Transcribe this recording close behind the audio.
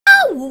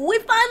Woo! We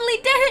finally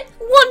did it!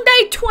 1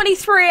 day,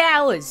 23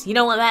 hours. You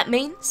know what that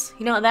means?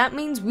 You know what that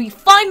means? We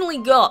finally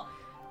got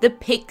the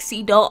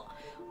PIXIE DOT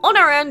on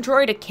our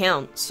Android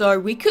account. So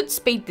we could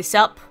speed this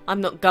up.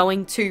 I'm not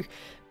going to.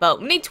 But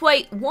we need to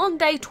wait 1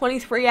 day,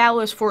 23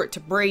 hours for it to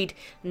breed.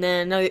 And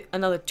then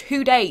another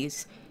 2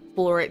 days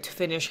for it to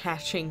finish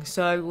hatching.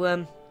 So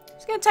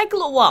it's going to take a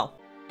little while.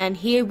 And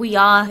here we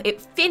are.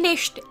 It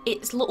finished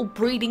its little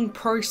breeding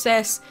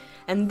process.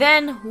 And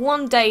then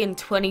 1 day and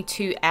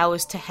 22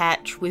 hours to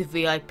hatch with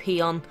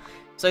VIP on.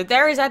 So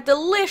there is a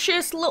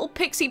delicious little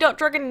PIXIE DOT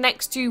dragon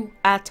next to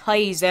our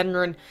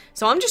Zenrin.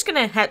 So I'm just going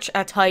to hatch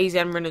our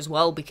Zenrin as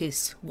well,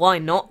 because why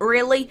not,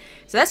 really?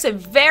 So that's a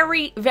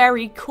very,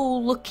 very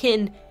cool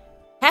looking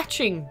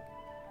hatching,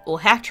 or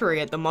hatchery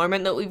at the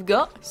moment that we've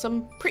got.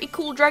 Some pretty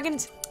cool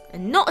dragons.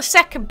 And not a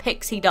second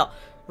PIXIE DOT.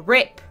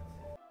 RIP.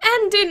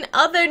 And in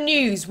other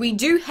news, we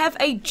do have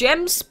a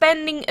gem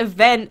spending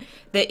event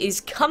that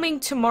is coming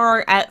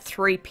tomorrow at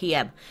 3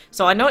 PM.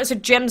 So I know it's a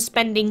gem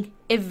spending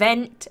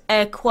event,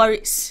 air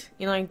quotes,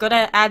 you know,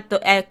 gotta add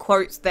the air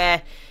quotes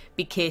there,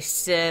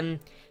 because a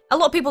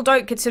lot of people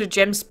don't consider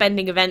gem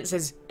spending events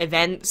as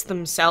events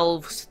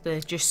themselves.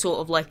 They're just sort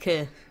of like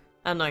I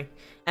don't know,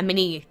 a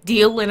mini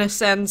deal in a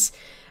sense.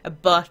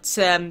 But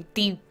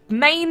the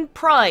main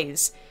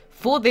prize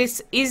for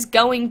this is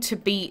going to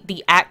be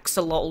the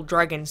Axolotl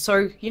dragon.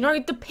 So, you know,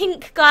 the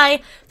pink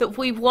guy that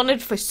we've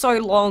wanted for so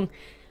long.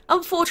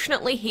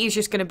 Unfortunately, he's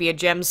just going to be a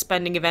gem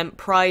spending event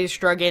prize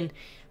dragon.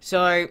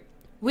 So,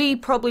 we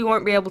probably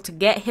won't be able to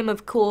get him,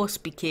 of course,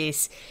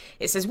 because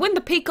it says win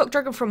the peacock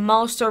dragon from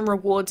milestone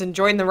rewards and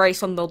join the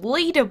race on the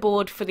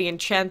leaderboard for the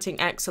enchanting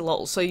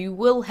Axolotl. So you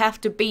will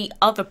have to beat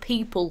other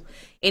people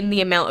in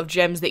the amount of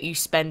gems that you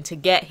spend to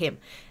get him.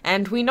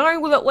 And we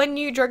know that when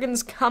new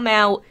dragons come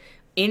out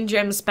in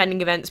gem spending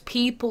events,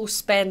 people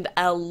spend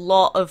a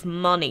lot of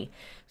money.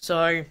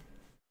 So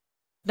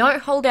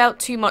don't hold out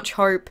too much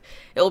hope.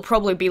 It'll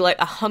probably be like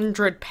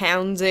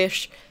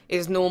 £100-ish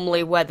is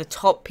normally where the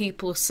top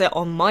people sit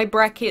on my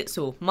brackets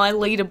or my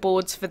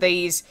leaderboards for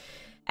these.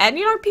 And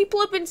you know, people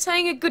have been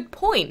saying a good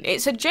point.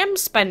 It's a gem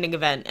spending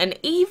event, and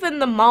even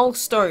the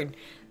milestone,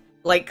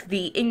 like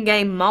the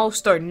in-game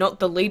milestone, not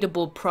the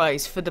leaderboard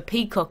prize for the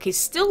peacock, is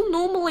still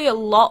normally a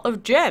lot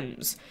of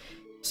gems.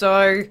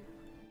 So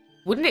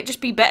wouldn't it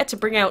just be better to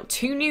bring out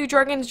 2 new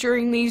dragons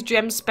during these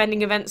gem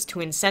spending events to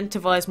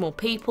incentivize more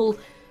people?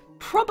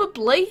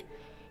 Probably,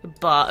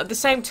 but at the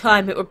same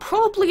time it would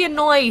probably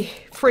annoy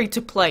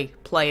free-to-play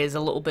players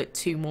a little bit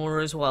too more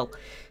as well.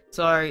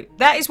 So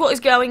that is what is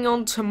going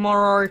on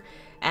tomorrow,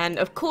 and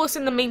of course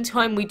in the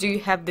meantime we do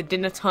have the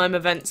dinner time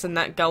events and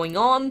that going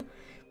on,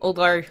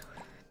 although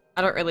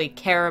I don't really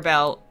care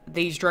about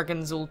these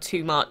dragons all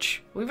too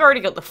much. We've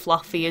already got the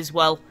Fluffy as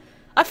well.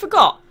 I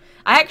forgot.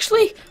 I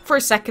actually, for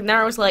a second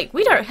there, I was like,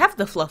 we don't have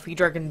the Fluffy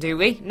dragon, do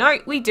we? No,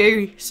 we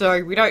do,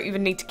 so we don't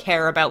even need to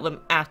care about them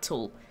at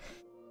all.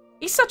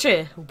 He's such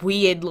a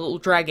weird little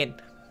dragon.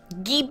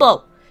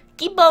 Gibbo.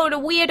 Gibbo the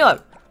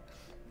weirdo.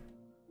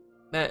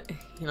 But,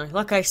 you know,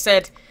 like I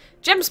said,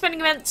 gem spending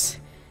events,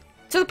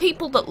 to the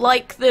people that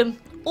like them,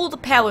 all the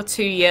power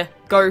to you,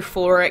 go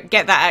for it,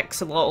 get that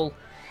Axolotl.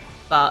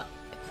 But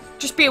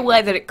just be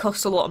aware that it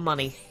costs a lot of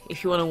money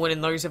if you want to win in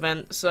those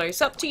events. So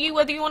it's up to you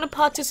whether you want to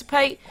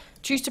participate.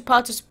 Choose to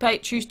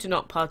participate, choose to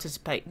not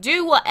participate.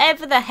 Do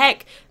whatever the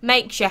heck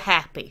makes you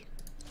happy.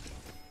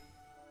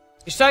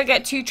 Just don't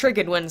get too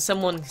triggered when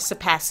someone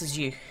surpasses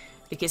you,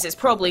 because it's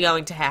probably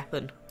going to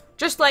happen.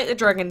 Just like the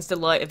Dragon's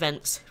Delight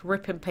events.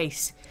 Rip in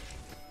peace.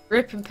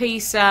 Rip in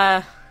peace,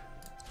 what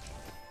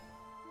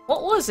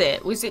was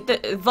it? Was it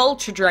the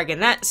Vulture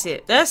Dragon? That's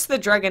it. That's the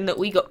dragon that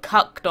we got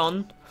cucked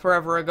on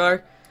forever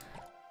ago.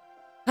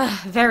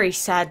 Very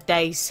sad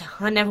days.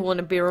 I never want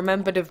to be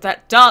remembered of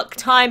that dark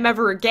time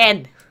ever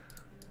again.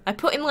 I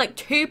put in like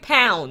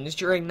 £2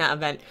 during that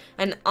event,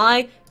 and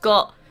I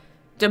got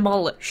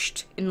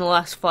demolished in the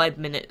last 5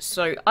 minutes,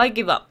 so I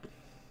give up.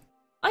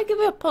 I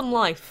give up on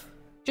life.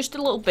 Just a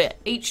little bit,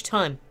 each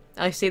time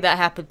I see that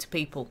happen to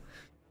people.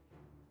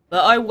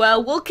 But oh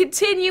well, we'll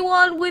continue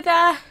on with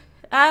our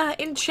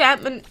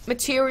enchantment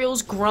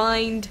materials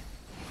grind.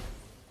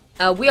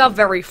 We are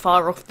very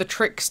far off the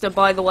Trickster,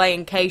 by the way,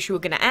 in case you were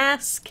going to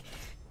ask.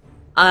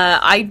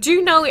 I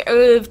do know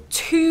of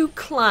 2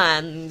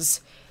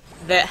 clans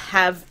that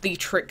have the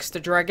Trickster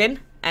dragon,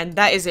 and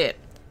that is it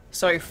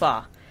so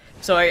far.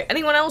 So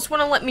anyone else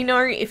want to let me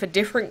know if a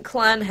different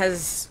clan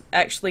has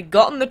actually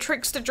gotten the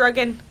Trickster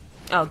dragon?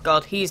 Oh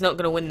god, he's not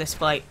going to win this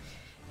fight.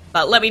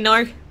 But let me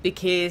know,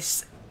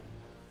 because,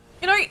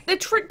 you know, the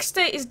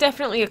Trickster is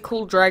definitely a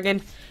cool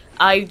dragon.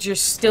 I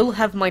just still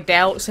have my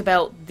doubts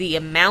about the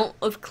amount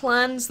of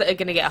clans that are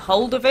going to get a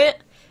hold of it.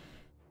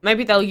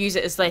 Maybe they'll use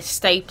it as their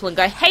staple and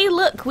go, hey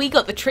look, we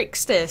got the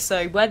Trickster,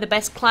 so we're the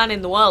best clan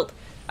in the world.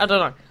 I don't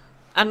know.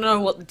 I don't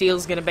know what the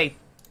deal's going to be.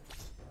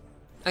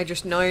 I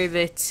just know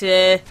that,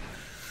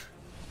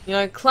 you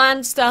know,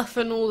 clan stuff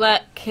and all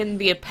that can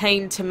be a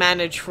pain to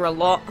manage for a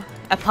lot,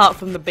 apart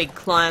from the big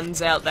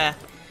clans out there.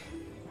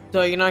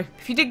 So, you know,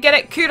 if you did get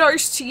it,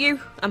 kudos to you.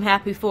 I'm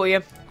happy for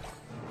you.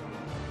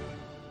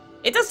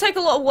 It does take a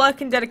lot of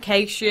work and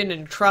dedication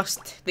and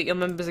trust that your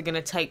members are going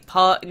to take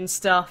part in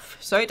stuff.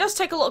 So it does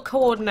take a lot of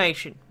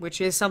coordination, which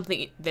is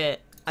something that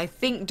I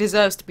think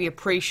deserves to be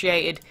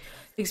appreciated.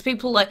 Because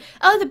people are like,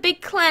 oh, the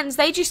big clans,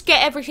 they just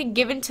get everything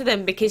given to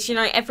them because, you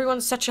know,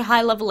 everyone's such a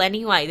high level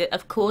anyway that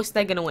of course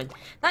they're going to win.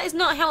 That is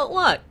not how it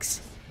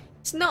works.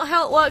 It's not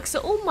how it works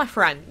at all, my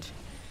friend.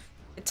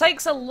 It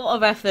takes a lot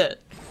of effort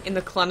in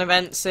the clan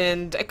events,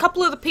 and a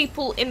couple of the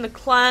people in the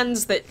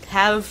clans that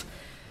have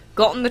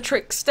gotten the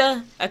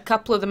trickster, a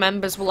couple of the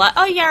members were like,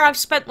 oh yeah, I've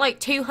spent like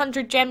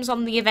 200 gems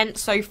on the event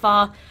so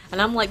far,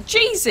 and I'm like,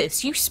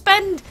 Jesus, you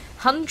spend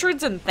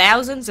hundreds and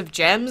thousands of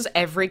gems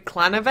every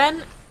clan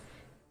event?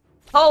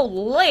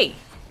 Holy!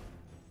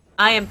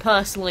 I am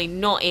personally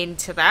not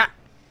into that.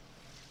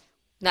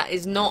 That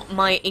is not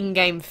my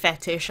in-game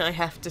fetish, I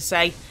have to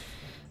say.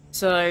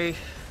 So,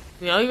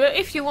 you know,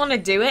 if you want to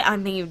do it, I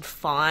mean,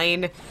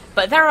 fine.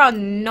 But there are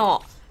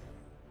not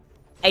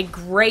a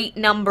great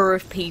number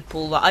of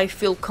people that I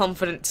feel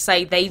confident to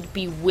say they'd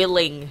be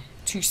willing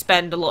to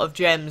spend a lot of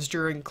gems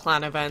during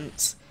clan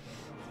events,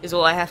 is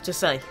all I have to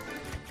say.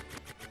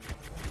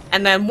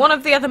 And then one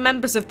of the other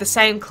members of the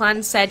same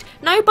clan said,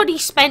 nobody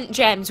spent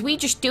gems, we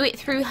just do it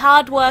through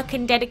hard work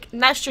and dedication.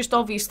 That's just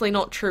obviously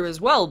not true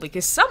as well,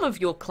 because some of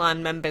your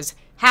clan members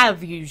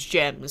have used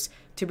gems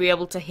to be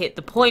able to hit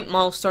the point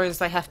milestones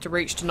they have to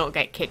reach to not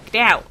get kicked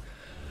out.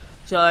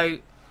 So,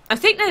 I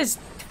think there's,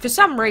 for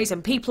some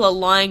reason, people are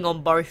lying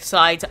on both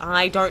sides.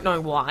 I don't know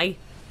why.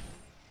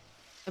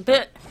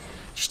 But,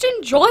 just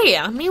enjoy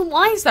it. I mean,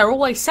 why is there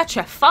always such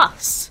a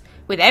fuss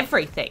with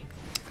everything?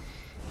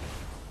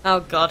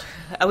 Oh god.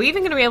 Are we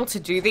even going to be able to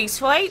do these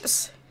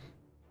fights?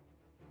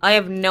 I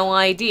have no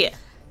idea.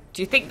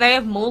 Do you think they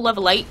have more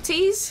level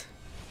 80s?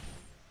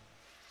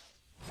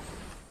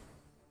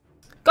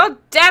 God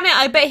damn it,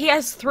 I bet he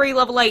has 3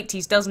 level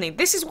 80s, doesn't he?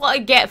 This is what I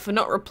get for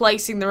not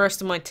replacing the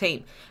rest of my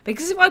team.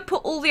 Because if I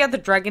put all the other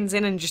dragons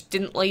in and just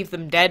didn't leave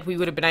them dead, we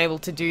would have been able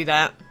to do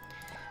that.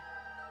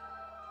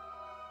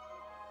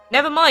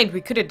 Never mind,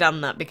 we could have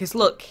done that, because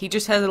look, he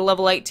just has a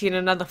level 80 and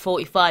another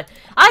 45.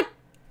 I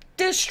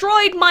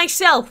destroyed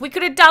myself! We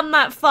could have done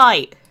that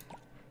fight!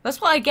 That's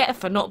what I get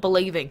for not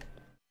believing.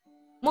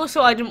 More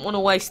so, I didn't want to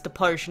waste the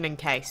potion in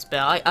case,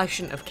 but I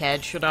shouldn't have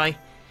cared, should I?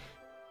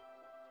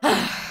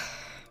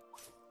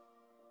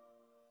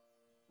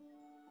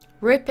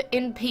 Rip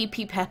in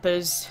PP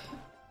Peppers.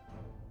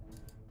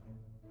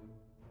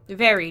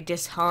 Very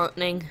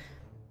disheartening.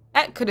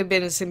 That could have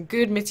been some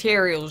good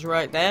materials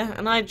right there,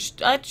 and I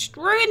just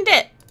ruined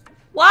it.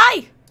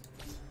 Why?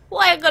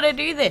 Why I gotta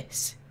do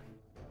this?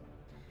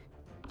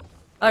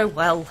 Oh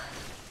well.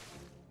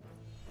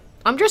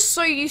 I'm just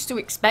so used to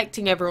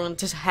expecting everyone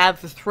to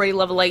have the 3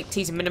 level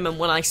 80s minimum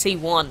when I see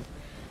one.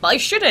 But I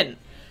shouldn't.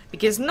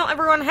 Because not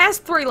everyone has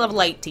 3 level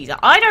 80s.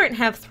 I don't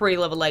have 3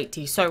 level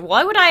 80s, so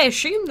why would I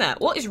assume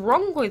that? What is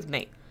wrong with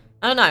me?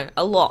 I don't know,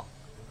 a lot.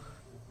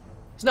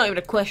 It's not even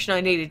a question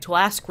I needed to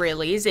ask,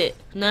 really, is it?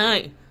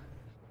 No.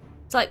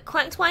 It's like,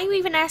 Quacks, why are you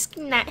even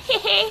asking that?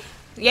 Hehe.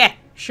 Yeah,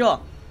 sure.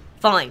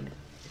 Fine.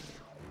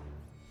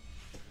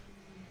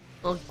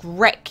 I'll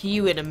wreck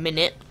you in a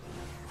minute.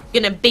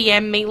 Gonna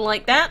BM me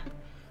like that?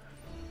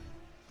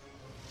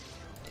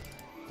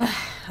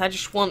 I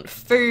just want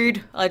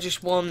food. I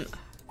just want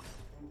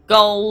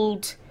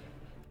gold.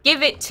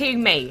 Give it to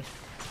me.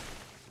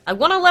 I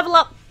want to level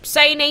up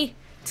Saney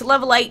to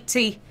level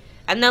 80,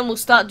 and then we'll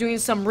start doing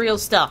some real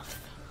stuff.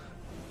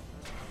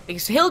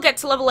 Because he'll get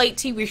to level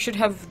 80, we should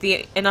have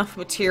enough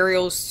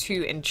materials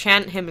to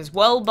enchant him as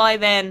well by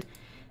then.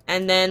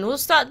 And then we'll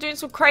start doing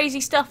some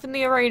crazy stuff in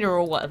the arena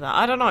or whatever.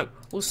 I don't know.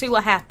 We'll see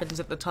what happens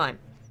at the time.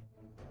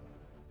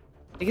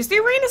 Because the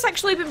arena's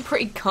actually been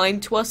pretty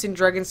kind to us in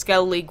Dragon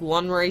Scale League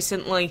 1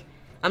 recently.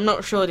 I'm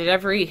not sure, did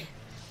every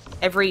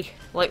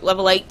like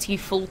level 80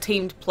 full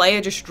teamed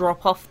player just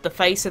drop off the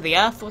face of the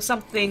earth or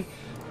something?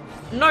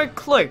 No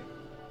clue.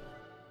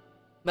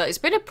 But it's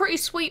been a pretty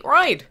sweet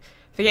ride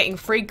for getting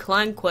free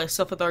clan quests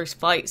off of those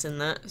fights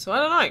and that, so I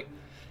don't know.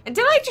 And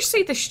did I just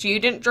see the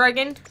student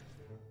dragon?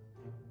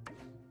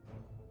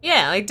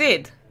 Yeah, I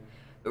did.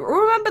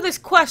 Remember this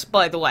quest,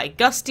 by the way,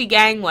 Gusty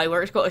Gangway,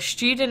 where it's got a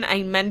student,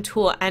 a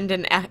mentor, and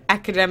an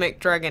academic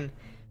dragon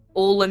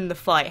all in the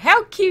fight.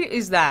 How cute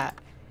is that?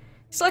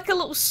 It's like a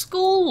little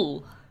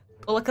school.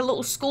 Or like a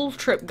little school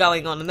trip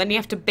going on, and then you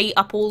have to beat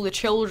up all the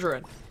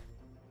children.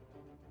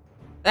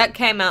 That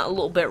came out a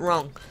little bit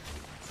wrong.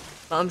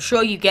 But I'm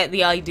sure you get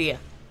the idea.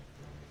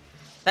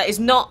 That is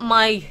not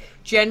my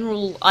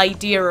general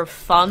idea of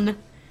fun,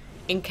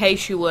 in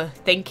case you were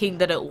thinking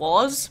that it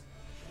was.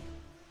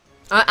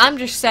 I'm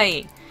just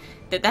saying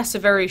that that's a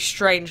very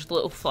strange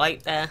little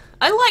fight there.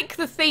 I like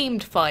the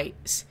themed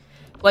fights.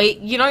 Like,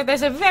 you know,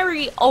 there's a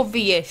very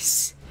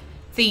obvious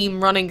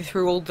theme running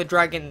through all the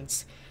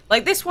dragons.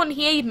 Like this one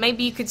here,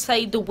 maybe you could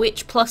say the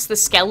witch plus the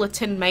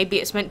skeleton, maybe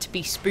it's meant to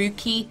be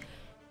spooky.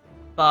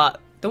 But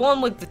the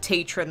one with the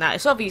teacher and that,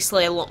 it's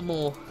obviously a lot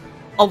more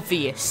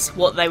obvious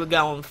what they were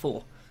going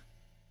for.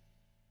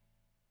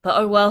 But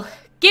oh well,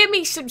 give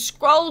me some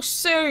scrolls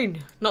soon!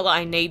 Not that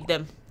I need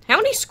them. How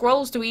many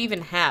scrolls do we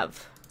even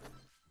have?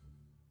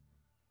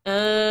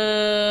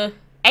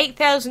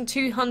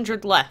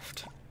 8,200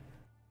 left.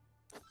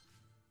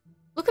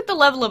 Look at the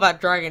level of our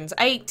dragons.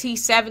 80,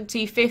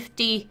 70,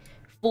 50,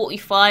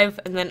 45,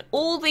 and then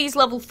all these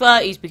level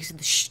 30s because of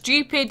the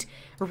stupid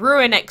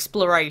ruin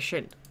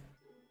exploration.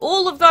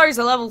 All of those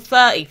are level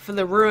 30 for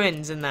the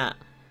ruins and that.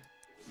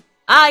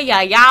 Ay,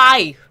 ay,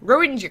 ay.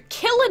 Ruins, you're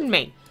killing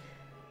me.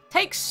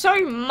 Takes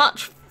so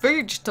much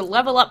food just to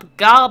level up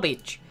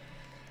garbage.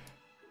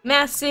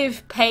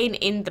 Massive pain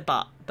in the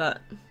butt, but,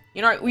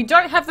 you know, we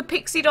don't have the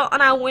PIXIE DOT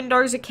on our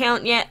Windows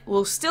account yet.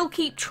 We'll still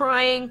keep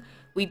trying.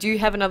 We do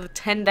have another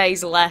 10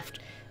 days left.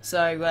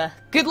 So,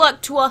 good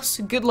luck to us,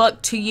 good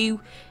luck to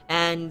you,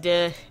 and,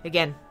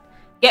 again,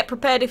 get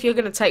prepared if you're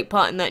going to take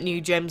part in that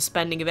new gem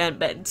spending event.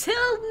 But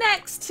until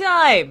next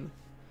time,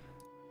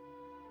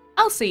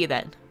 I'll see you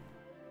then.